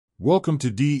Welcome to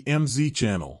DMZ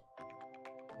channel.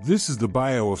 This is the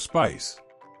bio of Spice.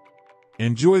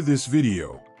 Enjoy this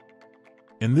video.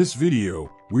 In this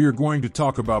video, we are going to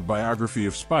talk about biography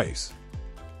of Spice.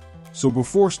 So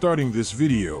before starting this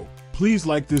video, please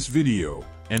like this video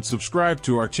and subscribe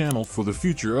to our channel for the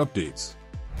future updates.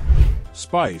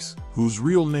 Spice, whose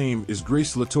real name is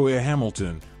Grace Latoya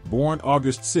Hamilton, born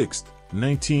August 6,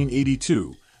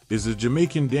 1982, is a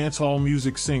Jamaican dancehall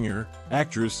music singer,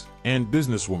 actress, and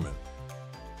businesswoman.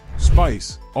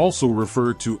 Spice, also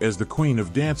referred to as the Queen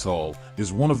of Dancehall,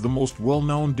 is one of the most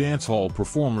well-known dancehall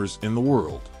performers in the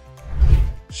world.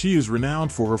 She is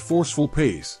renowned for her forceful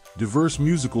pace, diverse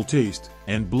musical taste,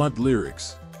 and blunt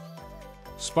lyrics.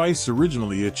 Spice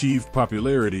originally achieved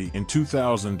popularity in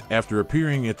 2000 after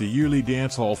appearing at the yearly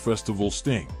dancehall festival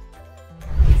Sting.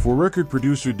 For record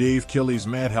producer Dave Kelly's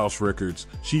Madhouse Records,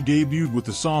 she debuted with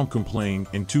the song Complain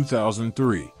in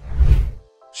 2003.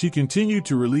 She continued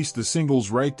to release the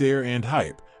singles Right There and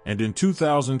Hype, and in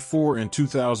 2004 and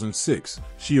 2006,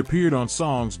 she appeared on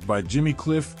songs by Jimmy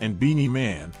Cliff and Beanie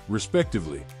Man,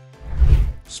 respectively.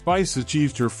 Spice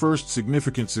achieved her first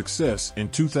significant success in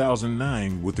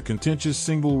 2009 with the contentious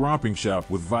single Romping Shop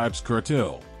with Vybz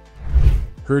Kartel.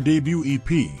 Her debut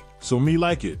EP, So Me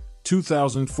Like It,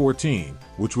 2014,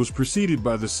 which was preceded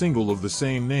by the single of the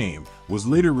same name, was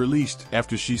later released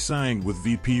after she signed with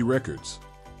VP Records.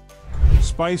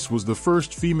 Spice was the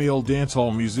first female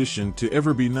dancehall musician to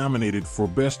ever be nominated for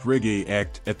Best Reggae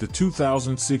Act at the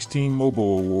 2016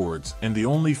 MOBO Awards and the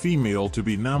only female to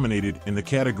be nominated in the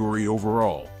category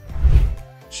overall.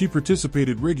 She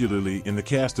participated regularly in the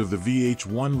cast of the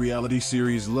VH1 reality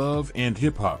series Love and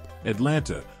Hip Hop,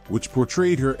 Atlanta, which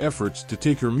portrayed her efforts to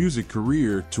take her music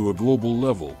career to a global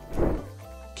level.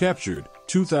 Captured,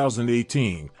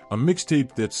 2018, a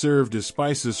mixtape that served as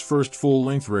Spice's first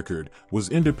full-length record, was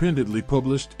independently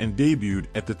published and debuted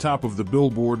at the top of the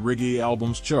Billboard Reggae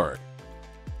Albums chart.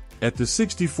 At the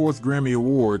 64th Grammy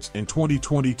Awards in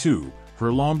 2022,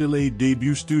 her long-delayed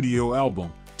debut studio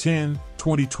album, 10,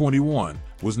 2021,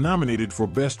 was nominated for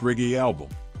Best Reggae Album.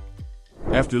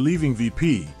 After leaving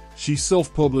VP, she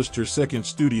self-published her second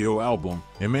studio album,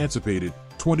 Emancipated,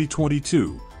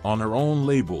 2022, on her own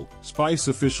label, Spice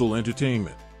Official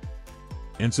Entertainment.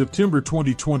 In September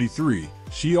 2023,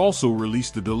 she also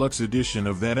released the deluxe edition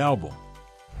of that album.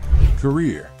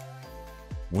 Career.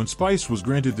 When Spice was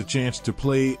granted the chance to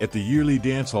play at the yearly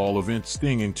dancehall event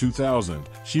Sting in 2000,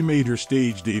 she made her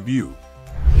stage debut.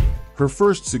 Her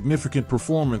first significant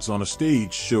performance on a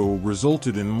stage show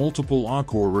resulted in multiple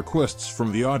encore requests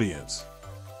from the audience.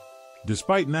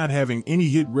 Despite not having any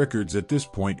hit records at this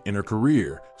point in her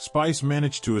career, Spice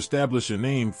managed to establish a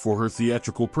name for her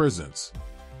theatrical presence.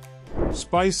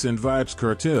 Spice and Vybz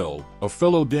Kartel, a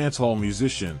fellow dancehall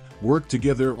musician, worked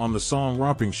together on the song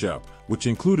Romping Shop, which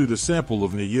included a sample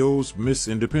of Neyo's Miss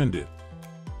Independent.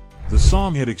 The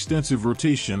song had extensive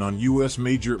rotation on U.S.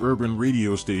 major urban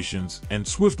radio stations and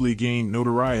swiftly gained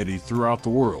notoriety throughout the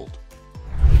world.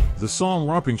 The song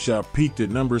Romping Shop peaked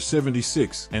at number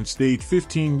 76 and stayed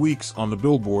 15 weeks on the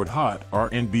Billboard Hot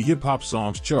R&B Hip Hop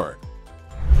Songs chart.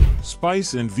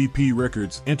 Spice and VP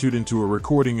Records entered into a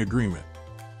recording agreement.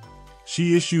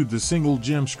 She issued the single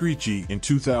Gem Screechy in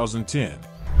 2010.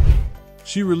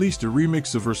 She released a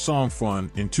remix of her song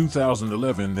Fun in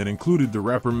 2011 that included the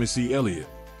rapper Missy Elliott.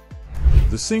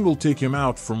 The single Take Him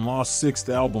Out from Lost's sixth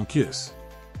album Kiss.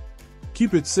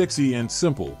 Keep It Sexy and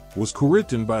Simple was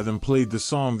co-written by them. Played the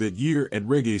song that year at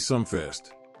Reggae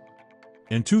Sumfest.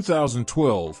 In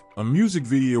 2012, a music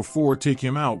video for Take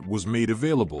Him Out was made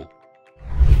available.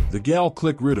 The Gal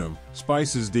Click Rhythm,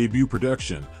 Spice's debut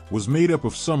production, was made up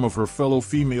of some of her fellow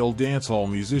female dancehall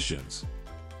musicians.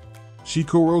 She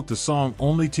co-wrote the song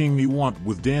Only Ting Me Want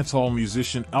with dancehall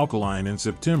musician Alkaline in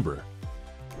September.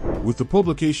 With the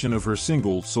publication of her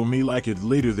single So Me Like It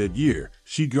later that year,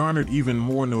 she garnered even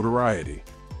more notoriety.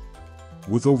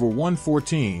 With over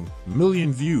 114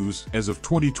 million views as of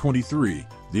 2023,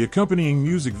 the accompanying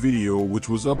music video, which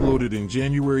was uploaded in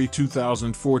January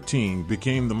 2014,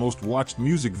 became the most watched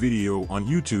music video on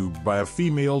YouTube by a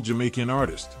female Jamaican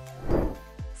artist.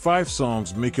 5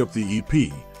 songs make up the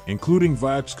EP, including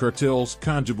Vybz Kartel's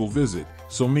Conjugal Visit,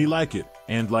 So Me Like It,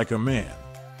 and Like a Man.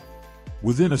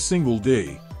 Within a single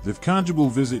day, the Conjugal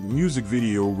Visit music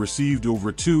video received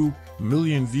over 2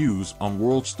 million views on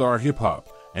World Star Hip Hop,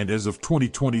 and as of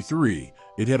 2023,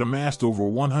 it had amassed over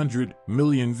 100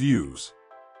 million views.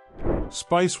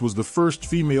 Spice was the first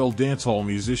female dancehall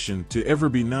musician to ever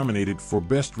be nominated for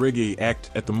Best Reggae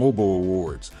Act at the MOBO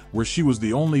Awards, where she was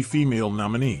the only female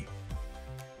nominee.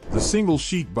 The single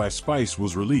Sheet by Spice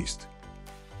was released.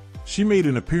 She made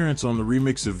an appearance on the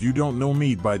remix of You Don't Know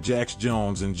Me by Jax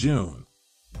Jones in June.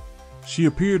 She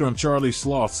appeared on Charlie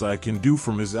Sloth's I Can Do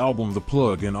from his album The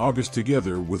Plug in August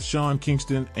together with Sean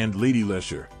Kingston and Lady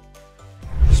Lesher.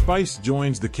 Spice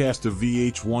joins the cast of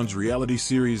VH1's reality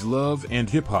series Love and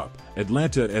Hip Hop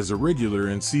Atlanta as a regular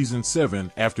in Season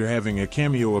 7 after having a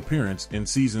cameo appearance in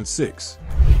Season 6.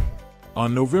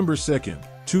 On November 2,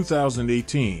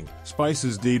 2018,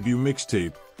 Spice's debut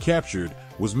mixtape, Captured,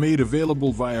 was made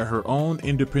available via her own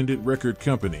independent record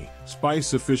company,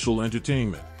 Spice Official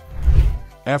Entertainment.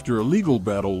 After a legal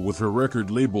battle with her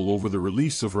record label over the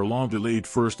release of her long-delayed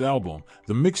first album,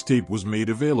 the mixtape was made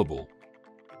available.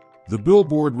 The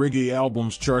Billboard Reggae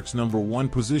Albums Chart's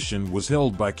 #1 position was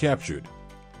held by Captured.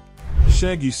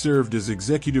 Shaggy served as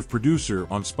executive producer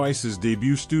on Spice's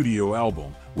debut studio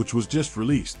album, which was just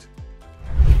released.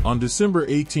 On December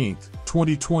 18,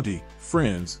 2020,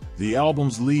 Friends, the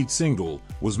album's lead single,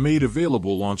 was made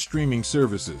available on streaming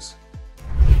services.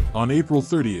 On April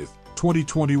 30,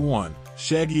 2021,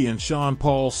 Shaggy and Sean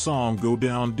Paul's song Go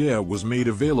Down There was made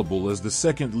available as the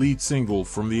second lead single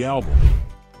from the album.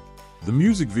 The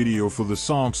music video for the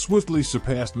song swiftly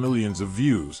surpassed millions of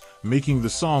views, making the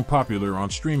song popular on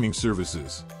streaming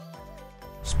services.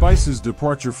 Spice's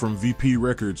departure from VP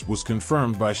Records was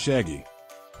confirmed by Shaggy.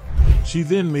 She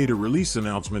then made a release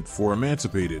announcement for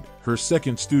Emancipated, her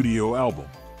second studio album.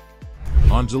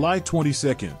 On July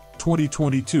 22,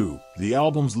 2022, the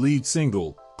album's lead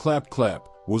single, Clap Clap,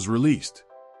 was released.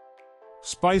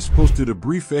 Spice posted a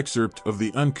brief excerpt of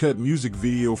the uncut music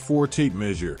video for Tape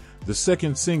Measure, the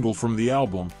second single from the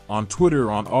album, on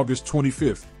Twitter on August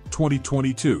 25,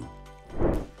 2022.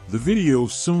 The video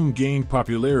soon gained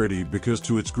popularity because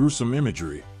to its gruesome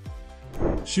imagery.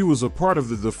 She was a part of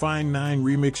the Define 9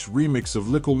 remix of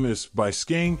Little Miss by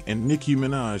Skeng and Nicki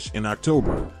Minaj in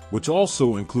October, which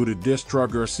also included Destra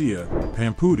Garcia,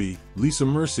 Pamputi, Lisa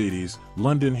Mercedes,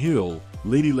 London Hill,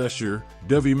 Lady Lesher,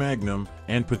 Dovey Magnum,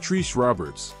 and Patrice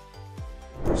Roberts.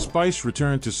 Spice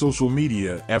returned to social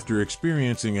media after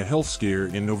experiencing a health scare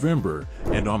in November,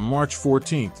 and on March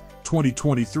 14,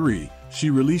 2023, she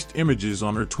released images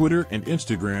on her Twitter and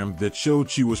Instagram that showed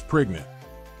she was pregnant.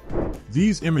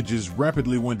 These images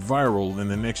rapidly went viral in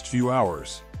the next few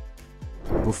hours.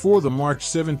 Before the March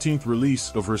 17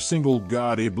 release of her single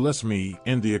God Bless Me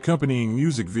and the accompanying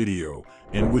music video,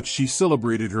 in which she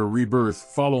celebrated her rebirth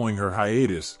following her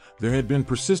hiatus, there had been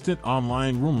persistent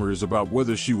online rumors about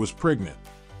whether she was pregnant.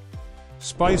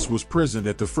 Spice was present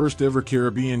at the first ever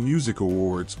Caribbean Music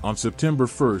Awards on September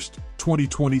 1,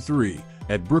 2023,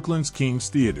 at Brooklyn's King's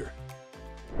Theater.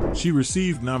 She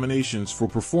received nominations for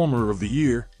Performer of the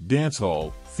Year,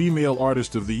 Dancehall, Female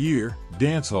Artist of the Year,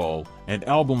 Dancehall, and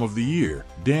Album of the Year,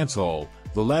 Dancehall,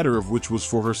 the latter of which was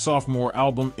for her sophomore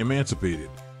album Emancipated.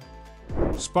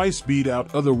 Spice beat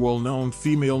out other well-known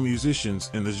female musicians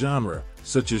in the genre,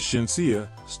 such as Shenseea,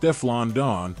 Stefflon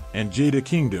Don, and Jada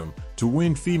Kingdom, to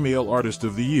win Female Artist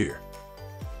of the Year.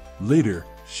 Later,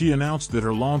 she announced that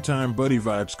her longtime buddy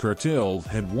Vybz Kartel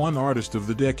had won Artist of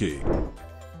the Decade.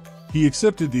 He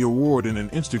accepted the award in an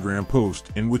Instagram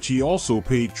post in which he also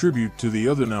paid tribute to the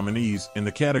other nominees in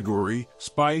the category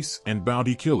Spice and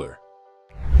Bounty Killer.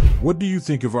 What do you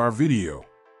think of our video?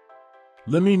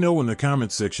 Let me know in the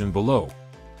comment section below.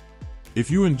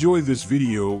 If you enjoyed this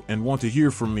video and want to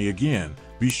hear from me again,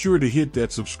 be sure to hit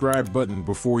that subscribe button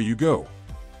before you go.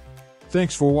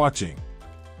 Thanks for watching.